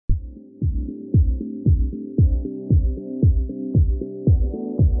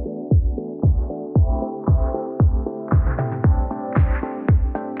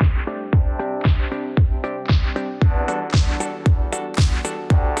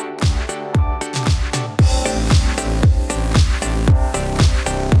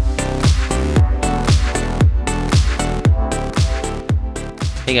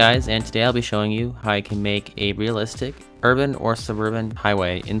Hey guys, and today I'll be showing you how I can make a realistic urban or suburban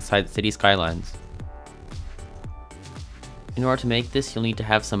highway inside city skylines. In order to make this, you'll need to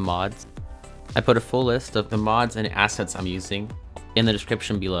have some mods. I put a full list of the mods and assets I'm using in the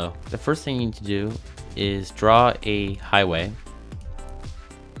description below. The first thing you need to do is draw a highway.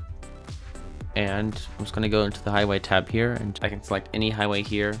 And I'm just going to go into the highway tab here, and I can select any highway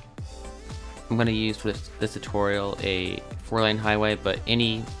here. I'm going to use for this tutorial a 4-lane highway, but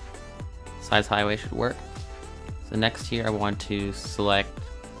any size highway should work. So next here I want to select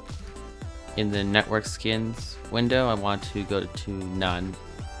in the network skins window, I want to go to none.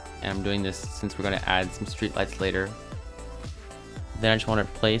 And I'm doing this since we're going to add some streetlights later. Then I just want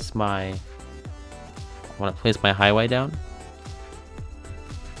to place my highway down.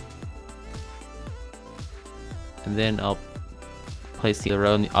 And then I'll place the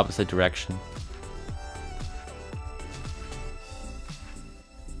road in the opposite direction.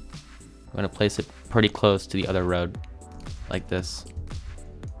 I'm going to place it pretty close to the other road, like this.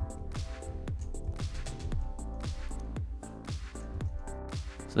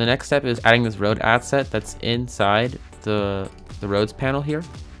 So the next step is adding this road asset that's inside the roads panel here.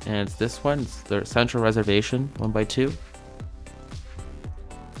 And it's this one, it's the central reservation 1x2.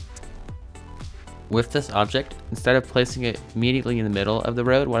 With this object, instead of placing it immediately in the middle of the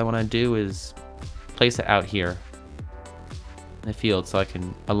road, what I want to do is place it out here in the field so I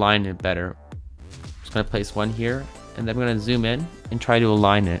can align it better. I'm just going to place one here, and then I'm going to zoom in and try to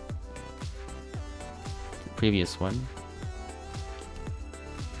align it to the previous one.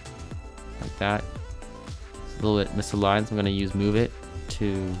 Like that. It's a little bit misaligned, so I'm going to use move it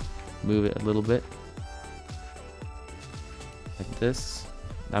to move it a little bit. Like this.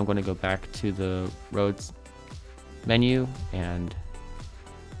 Now I'm going to go back to the roads menu and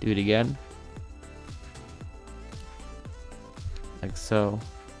do it again. Like so.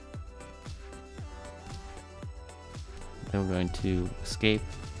 Then we're going to escape,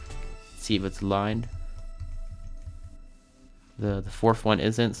 see if it's aligned. The fourth one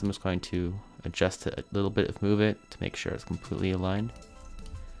isn't, so I'm just going to adjust it a little bit, move it to make sure it's completely aligned.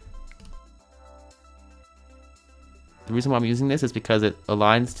 The reason why I'm using this is because it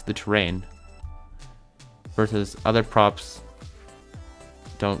aligns to the terrain versus other props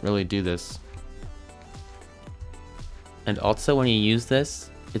don't really do this. And also when you use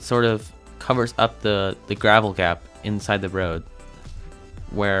this, it sort of covers up the gravel gap inside the road,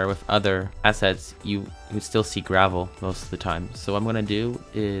 where with other assets you would still see gravel most of the time. So what I'm going to do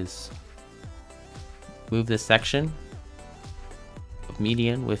is move this section of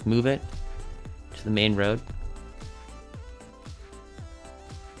median with move it to the main road.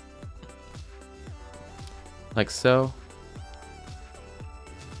 Like so.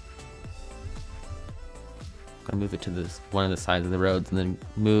 I'm gonna move it to this one of the sides of the roads, and then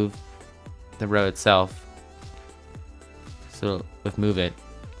move the road itself. So with move it,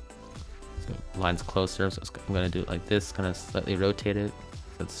 so it lines closer. So I'm gonna do it like this, kind of slightly rotate it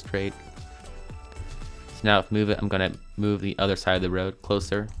so it's straight. So now with move it, I'm gonna move the other side of the road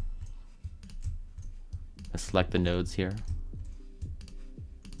closer. I select the nodes here.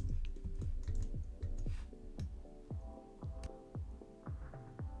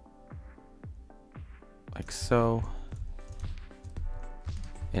 Like so.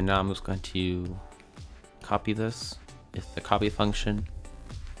 And now I'm just going to copy this with the copy function.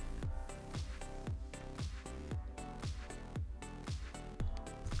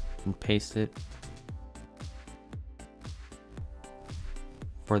 And paste it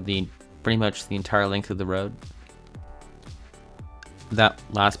for pretty much the entire length of the road. That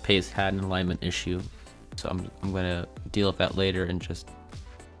last paste had an alignment issue, so I'm going to deal with that later and just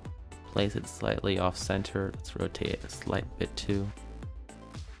place it slightly off center. Let's rotate it a slight bit too.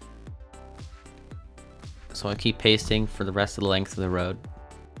 So I keep pasting for the rest of the length of the road.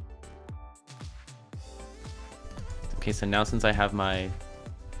 Okay, so now since I have my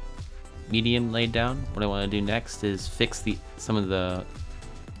median laid down, what I want to do next is fix some of the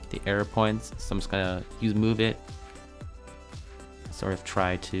error points. So I'm just gonna move it, sort of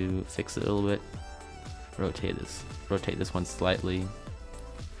try to fix it a little bit. Rotate this one slightly.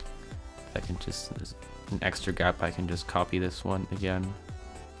 I can just, there's an extra gap, I can just copy this one again.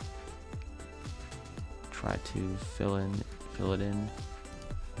 Try to fill it in,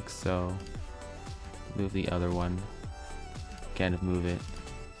 like so. Move the other one, again move it,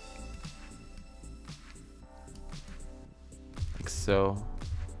 like so.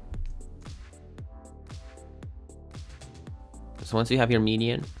 So once you have your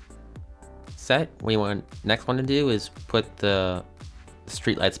median set, what you next want to do is put the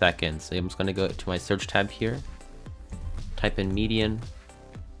streetlights back in. So I'm just going to go to my search tab here, type in median,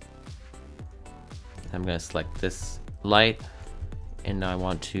 I'm going to select this light, and now I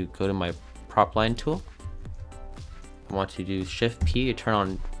want to go to my prop line tool. I want to do Shift P to turn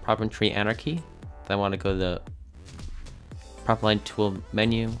on prop and tree anarchy. Then I want to go to the prop line tool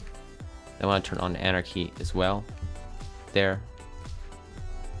menu. Then I want to turn on anarchy as well. There.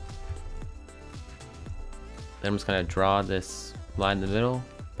 Then I'm just going to draw this line in the middle,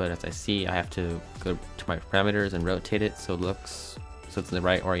 but as I see, I have to go to my parameters and rotate it so it's in the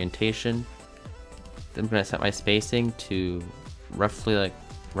right orientation. Then I'm going to set my spacing to roughly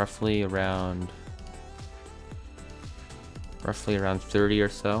around 30 or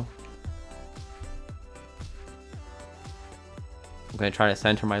so. I'm going to try to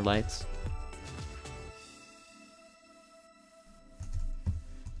center my lights.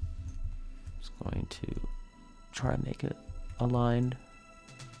 Just going to try to make it aligned.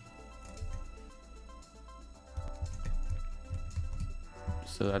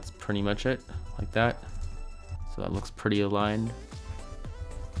 So that's pretty much it, like that. So that looks pretty aligned.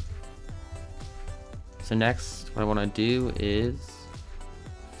 So next, what I want to do is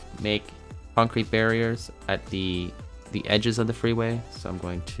make concrete barriers at the edges of the freeway. So I'm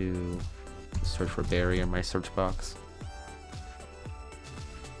going to search for barrier in my search box.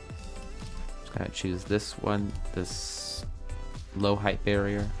 Just gonna choose this one, this low height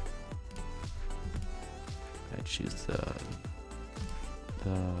barrier. I choose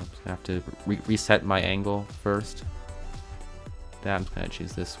I'm just gonna have to reset my angle first. Then I'm just gonna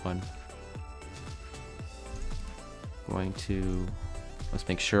choose this one. Let's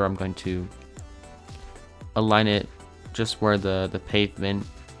make sure I'm going to align it just where the pavement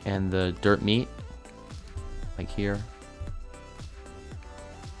and the dirt meet, like here.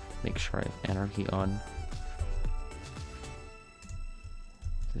 Make sure I have anarchy on.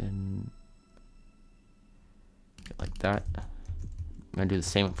 Then like that. I'm gonna do the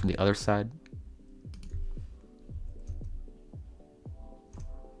same from the other side.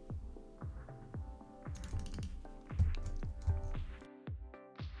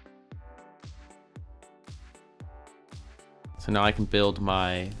 So now I can build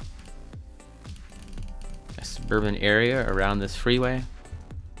my suburban area around this freeway.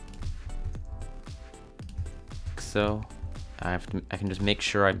 So I can just make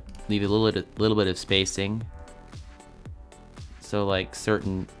sure I leave a little bit of spacing, so like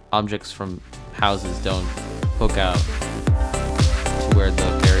certain objects from houses don't poke out to where the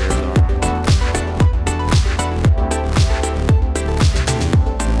barriers are.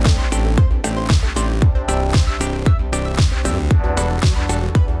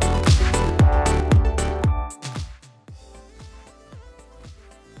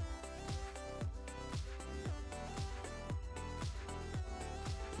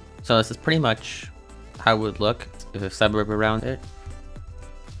 So this is pretty much how it would look if a suburb around it.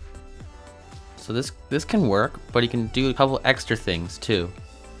 So this can work, but you can do a couple extra things too.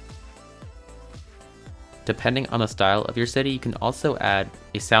 Depending on the style of your city, you can also add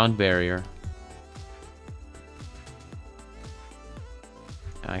a sound barrier.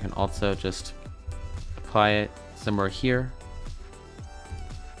 And I can also just apply it somewhere here.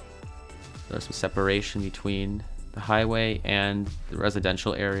 There's some separation between the highway and the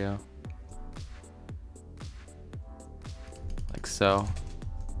residential area, like so.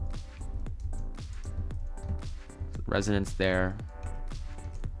 The residents there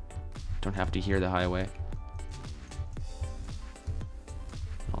don't have to hear the highway.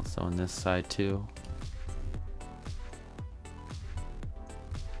 Also on this side too.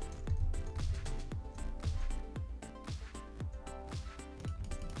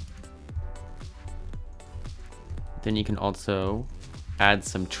 Then you can also add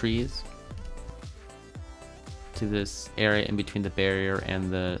some trees to this area in between the barrier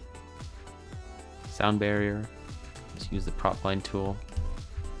and the sound barrier. Just use the prop line tool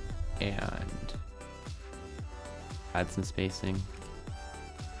and add some spacing.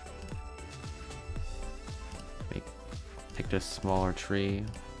 Pick a smaller tree.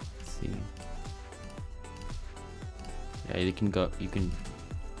 Let's see. Yeah, you can do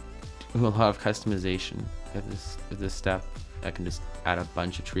a lot of customization with this step. I can just add a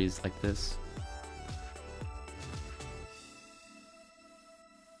bunch of trees like this.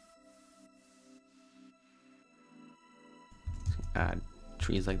 Add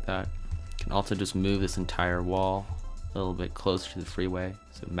trees like that. You can also just move this entire wall a little bit closer to the freeway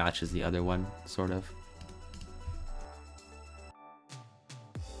so it matches the other one, sort of.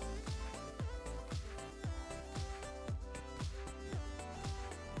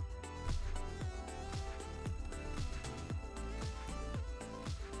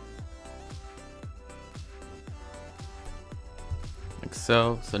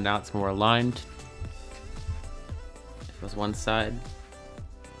 So now it's more aligned. was one side.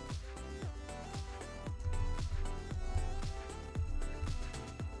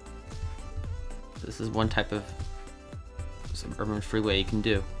 This is one type of suburban freeway you can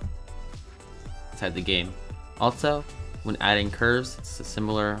do inside the game. Also, when adding curves, it's a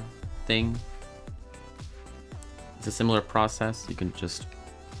similar thing. It's a similar process. You can just,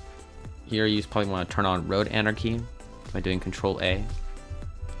 here you probably want to turn on road anarchy by doing Control A.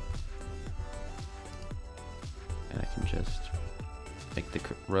 And I can just make the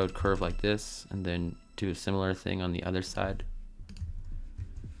road curve like this and then do a similar thing on the other side.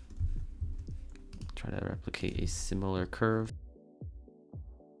 Try to replicate a similar curve.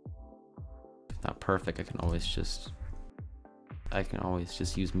 If not perfect, I can always just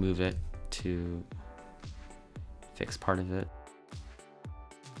use move it to fix part of it.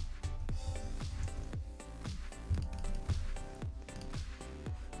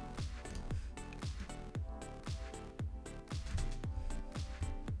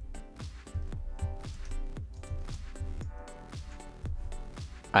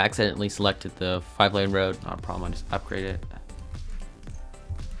 I accidentally selected the 5-lane road, not a problem, I just upgrade it.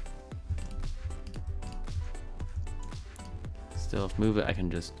 Still, if move it, I can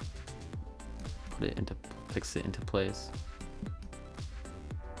just fix it into place.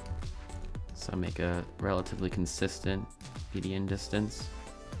 So I make a relatively consistent median distance.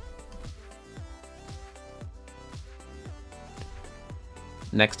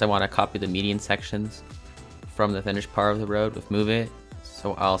 Next, I want to copy the median sections from the finished part of the road with move it.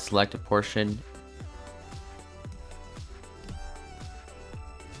 So I'll select a portion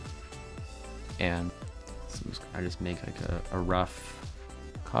and I just make like a rough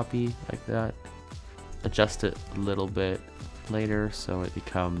copy like that. Adjust it a little bit later so it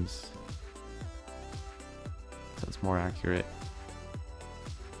becomes, so it's more accurate.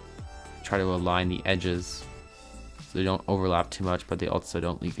 Try to align the edges so they don't overlap too much, but they also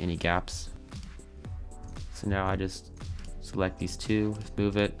don't leave any gaps. So now I just select these two,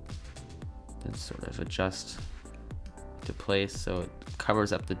 move it, then sort of adjust to place so it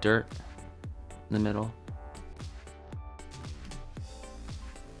covers up the dirt in the middle.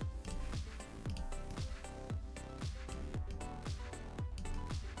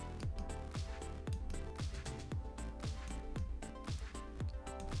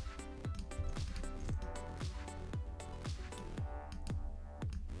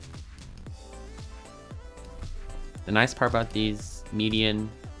 The nice part about these median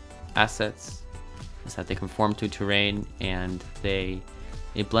assets is that they conform to terrain and they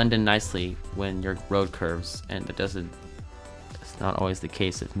blend in nicely when your road curves, and it's not always the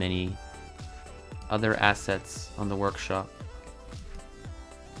case with many other assets on the workshop.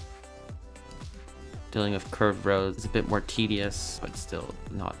 Dealing with curved roads is a bit more tedious, but still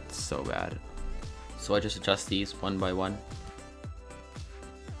not so bad. So I just adjust these one by one.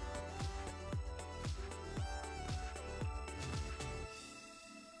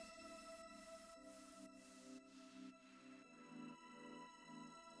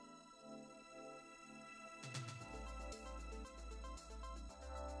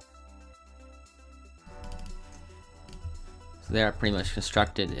 So there I pretty much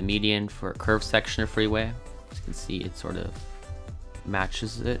constructed a median for a curved section of freeway. As you can see, it sort of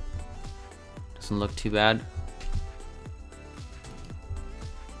matches it. Doesn't look too bad.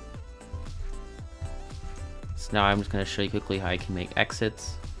 So now I'm just going to show you quickly how I can make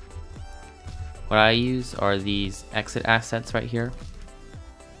exits. What I use are these exit assets right here.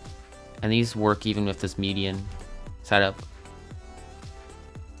 And these work even with this median setup.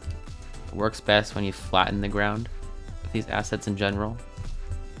 It works best when you flatten the ground with these assets in general.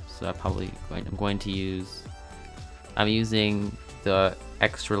 So I'm using the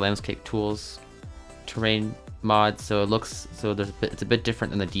extra landscape tools terrain mod, so it's a bit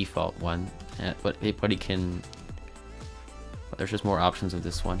different than the default one, but there's just more options with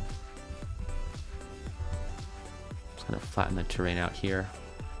this one. Just gonna flatten the terrain out here.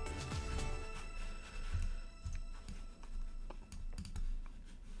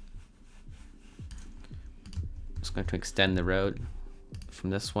 Just going to extend the road from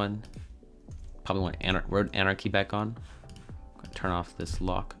this one. Probably want road anarchy back on. I'm going to turn off this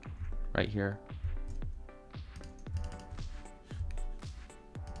lock right here.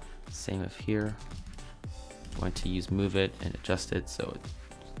 Same with here. I'm going to use move it and adjust it so it's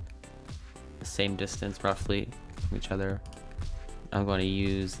the same distance roughly from each other. I'm going to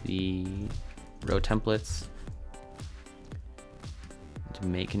use the road templates to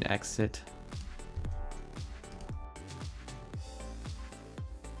make an exit.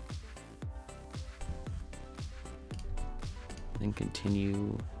 Then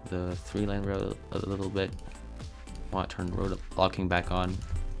continue the 3-lane road a little bit. want to turn road locking back on.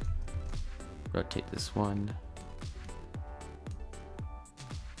 Rotate this one.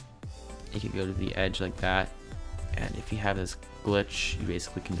 You can go to the edge like that, and if you have this glitch, you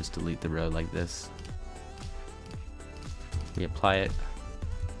basically can just delete the road like this. Reapply it.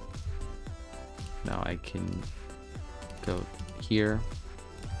 Now I can go here,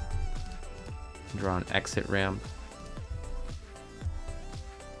 draw an exit ramp.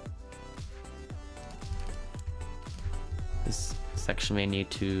 This section may need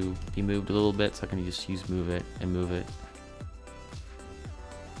to be moved a little bit, so I can just use move it and move it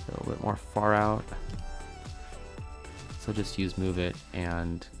a little bit more far out. So just use move it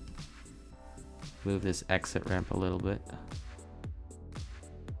and move this exit ramp a little bit.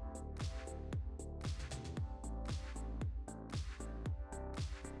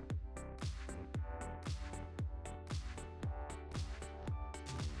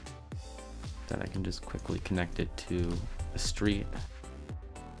 Then I can just quickly connect it to the street.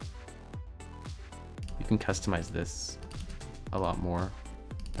 You can customize this a lot more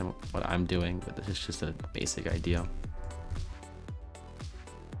than what I'm doing, but this is just a basic idea.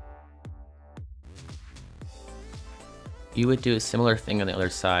 You would do a similar thing on the other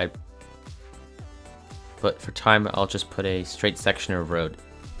side, but for time I'll just put a straight section of road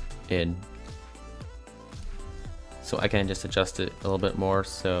in, so I can just adjust it a little bit more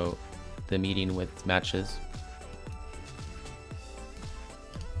so the median width matches.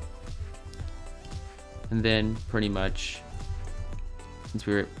 And then pretty much, since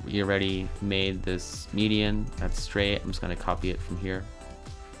we already made this median that's straight, I'm just going to copy it from here.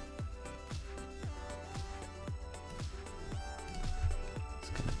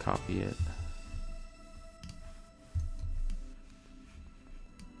 Just going to copy it.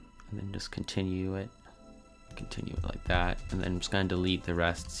 And then just continue it like that. And then I'm just going to delete the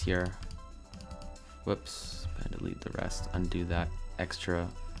rests here. Whoops, I'm going to delete the rest, undo that extra,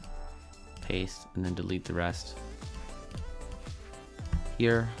 paste, and then delete the rest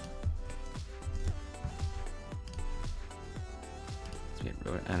here. So we had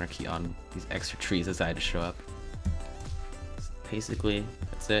road anarchy on these extra trees as I had to show up. So basically,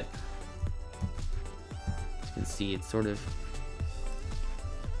 that's it. As you can see, it's sort of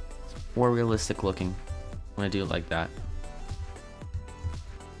more realistic looking when I do it like that.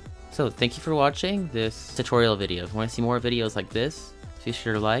 So thank you for watching this tutorial video. If you want to see more videos like this, be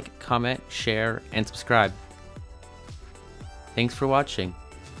sure to like, comment, share, and subscribe. Thanks for watching.